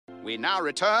We now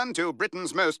return to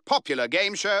Britain's most popular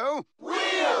game show,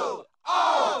 Wheel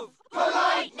of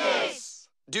Politeness!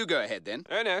 Do go ahead, then.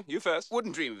 Oh, no, you first.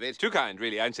 Wouldn't dream of it. Too kind,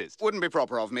 really, I insist. Wouldn't be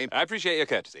proper of me. I appreciate your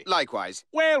courtesy. Likewise.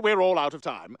 Well, we're all out of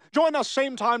time. Join us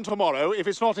same time tomorrow if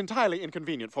it's not entirely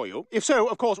inconvenient for you. If so,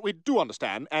 of course, we do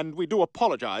understand, and we do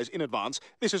apologize in advance.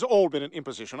 This has all been an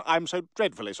imposition. I'm so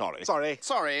dreadfully sorry. Sorry.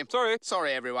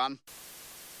 Sorry, everyone.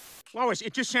 Lois,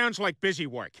 it just sounds like busy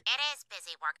work. It is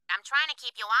busy work. I'm trying to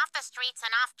keep you off the streets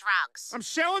and off drugs. I'm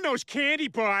selling those candy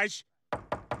bars.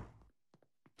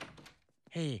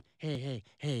 Hey,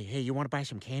 you want to buy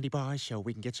some candy bars so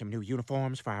we can get some new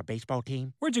uniforms for our baseball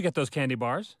team? Where'd you get those candy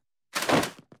bars?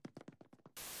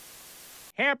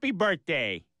 Happy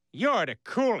birthday. You're the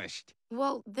coolest.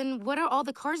 Well, then what are all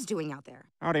the cars doing out there?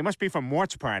 Oh, they must be from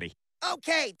Mort's party.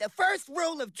 Okay, the first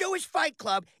rule of Jewish Fight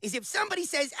Club is if somebody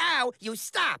says ow, you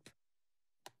stop.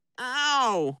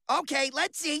 Ow! Okay,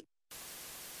 let's see.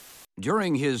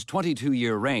 During his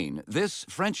 22-year reign, this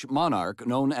French monarch,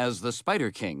 known as the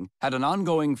Spider King, had an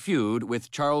ongoing feud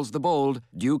with Charles the Bold,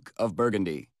 Duke of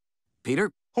Burgundy. Peter?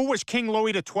 Who was King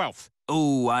Louis XII?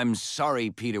 Oh, I'm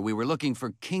sorry, Peter. We were looking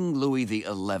for King Louis XI.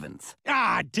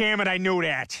 Ah, damn it, I knew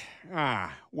that.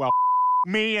 Ah, well,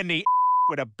 me and the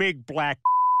with a big black...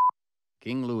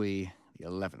 King Louis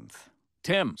XI.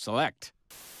 Tim, select.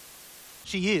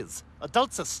 She is.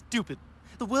 Adults are stupid.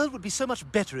 The world would be so much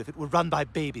better if it were run by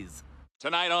babies.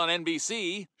 Tonight on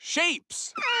NBC,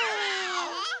 shapes.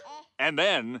 And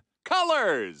then,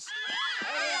 colors.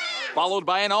 Followed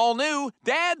by an all-new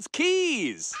Dad's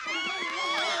Keys.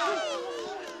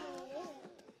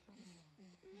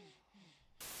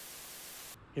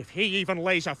 If he even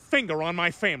lays a finger on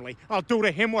my family, I'll do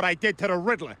to him what I did to the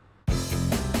Riddler.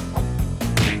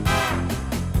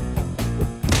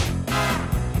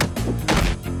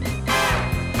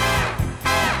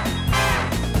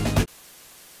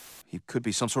 He could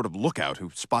be some sort of lookout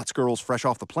who spots girls fresh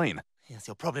off the plane. Yes,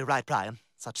 you're probably right, Brian.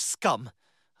 Such scum.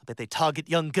 I bet they target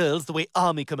young girls the way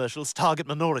army commercials target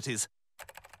minorities.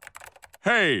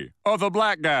 Hey, other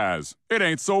black guys, it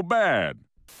ain't so bad.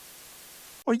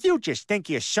 Well, you just think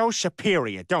you're so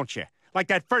superior, don't you? Like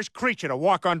that first creature to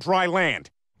walk on dry land.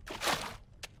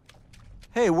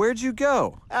 Hey, where'd you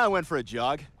go? I went for a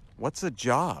jog. What's a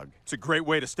jog? It's a great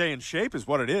way to stay in shape is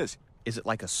what it is. Is it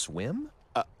like a swim?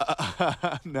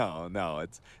 No,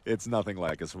 it's nothing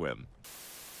like a swim.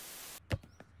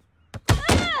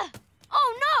 Ah!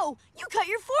 Oh no! You cut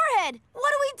your forehead! What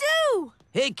do we do?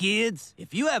 Hey kids,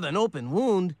 if you have an open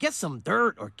wound, get some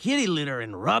dirt or kitty litter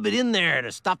and rub it in there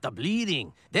to stop the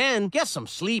bleeding. Then get some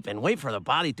sleep and wait for the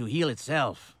body to heal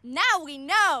itself. Now we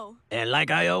know! And like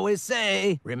I always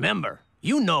say, remember,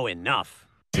 you know enough.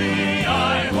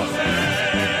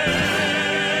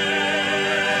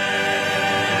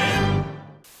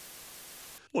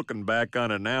 Looking back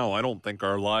on it now, I don't think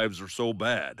our lives are so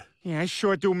bad. Yeah, I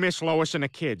sure do miss Lois and the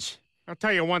kids. I'll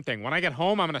tell you one thing, when I get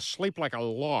home, I'm gonna sleep like a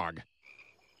log.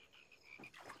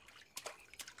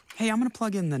 Hey, I'm gonna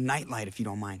plug in the nightlight if you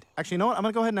don't mind. Actually, you know what? I'm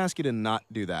gonna go ahead and ask you to not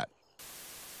do that.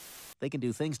 They can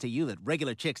do things to you that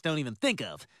regular chicks don't even think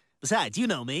of. Besides, you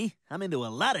know me. I'm into a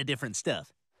lot of different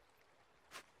stuff.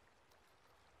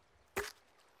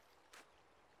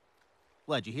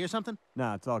 What, did you hear something?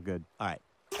 Nah, it's all good. All right.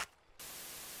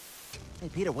 Hey,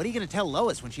 Peter, what are you going to tell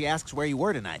Lois when she asks where you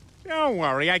were tonight? Don't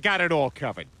worry, I got it all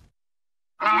covered.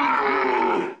 This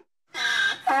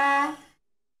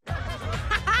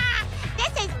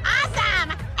is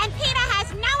awesome! And Peter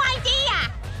has no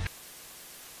idea!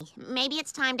 Maybe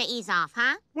it's time to ease off,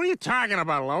 huh? What are you talking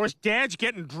about, Lois? Dad's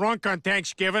getting drunk on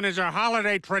Thanksgiving is a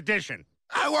holiday tradition.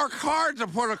 I work hard to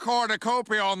put a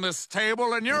cornucopia on this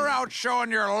table, and you're out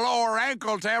showing your lower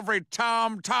ankle to every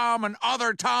Tom, and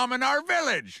other Tom in our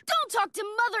village. Don't talk to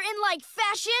mother-in-like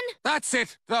fashion! That's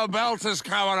it. The belt is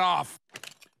coming off.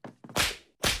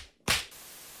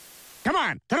 Come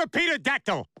on, to the Peter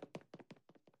Dactyl!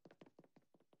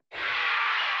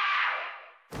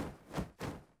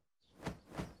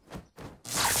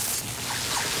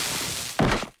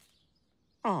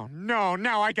 Oh, no,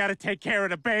 now I gotta take care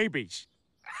of the babies.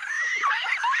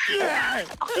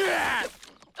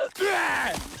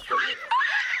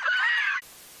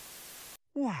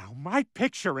 Wow, my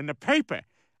picture in the paper.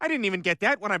 I didn't even get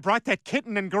that when I brought that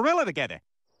kitten and gorilla together.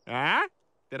 Huh?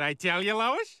 Did I tell you,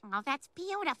 Lois? Oh, that's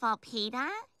beautiful, Peter.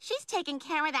 She's taking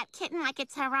care of that kitten like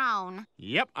it's her own.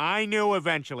 Yep, I knew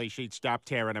eventually she'd stop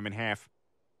tearing him in half.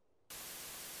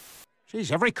 Geez,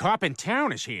 every cop in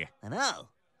town is here. I know.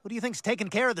 Who do you think's taking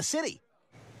care of the city?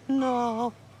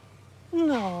 No.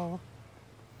 No.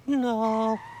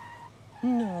 No.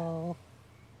 No.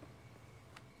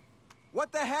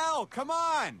 What the hell? Come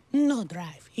on! No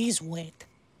drive. He's wet.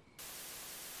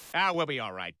 Ah, we'll be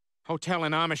all right. Hotel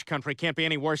in Amish country can't be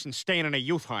any worse than staying in a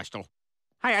youth hostel.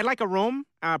 Hi, I'd like a room,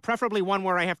 preferably one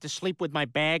where I have to sleep with my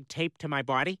bag taped to my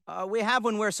body. We have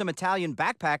one where some Italian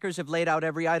backpackers have laid out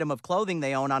every item of clothing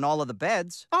they own on all of the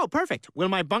beds. Oh, perfect. Will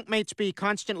my bunkmates be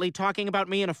constantly talking about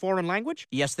me in a foreign language?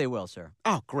 Yes, they will, sir.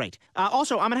 Oh, great.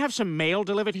 Also, I'm gonna have some mail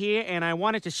delivered here, and I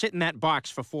want it to sit in that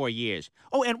box for 4 years.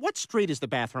 Oh, and what street is the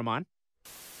bathroom on?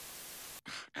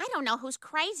 I don't know who's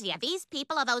crazier, these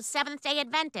people or those Seventh-day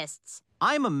Adventists.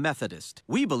 I'm a Methodist.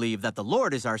 We believe that the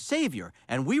Lord is our Savior,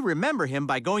 and we remember him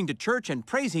by going to church and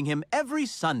praising him every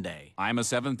Sunday. I'm a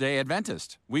Seventh-day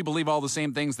Adventist. We believe all the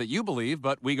same things that you believe,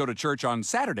 but we go to church on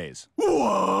Saturdays.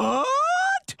 What?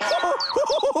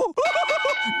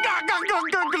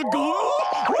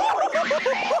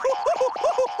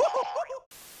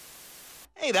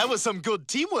 Hey, that was some good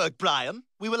teamwork, Brian.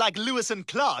 We were like Lewis and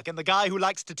Clark and the guy who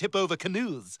likes to tip over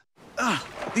canoes.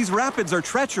 These rapids are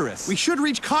treacherous. We should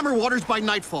reach calmer waters by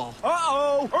nightfall.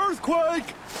 Uh-oh!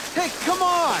 Earthquake! Hey, come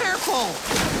on! Careful!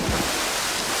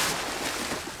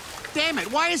 Damn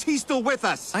it, why is he still with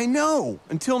us? I know.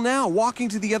 Until now, walking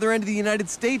to the other end of the United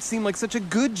States seemed like such a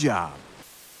good job.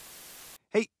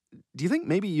 Hey, do you think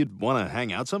maybe you'd want to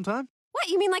hang out sometime? What,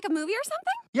 you mean like a movie or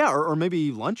something? Yeah, or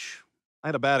maybe lunch? I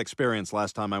had a bad experience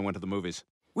last time I went to the movies.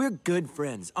 We're good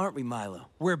friends, aren't we, Milo?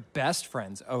 We're best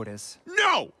friends, Otis.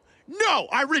 No! No!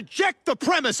 I reject the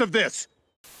premise of this!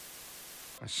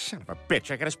 Oh, son of a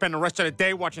bitch, I gotta spend the rest of the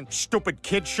day watching stupid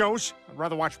kid shows? I'd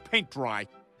rather watch paint dry.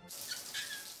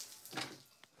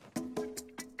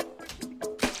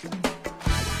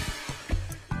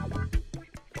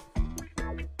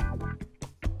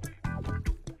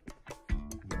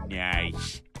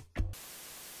 Nice.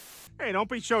 Hey, don't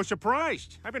be so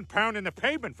surprised. I've been pounding the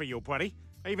pavement for you, buddy.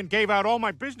 I even gave out all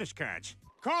my business cards.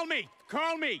 Call me!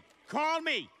 Call me! Call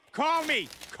me! Call me!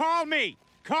 Call me!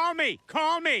 Call me!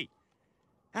 Call me!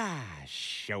 Ah,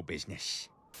 show business.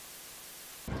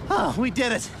 Oh, we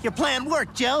did it. Your plan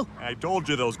worked, Joe. I told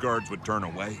you those guards would turn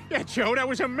away. Yeah, Joe, that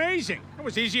was amazing. That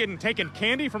was easier than taking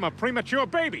candy from a premature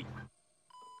baby.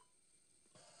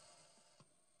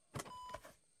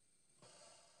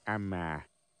 I'm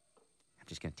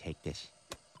just gonna take this.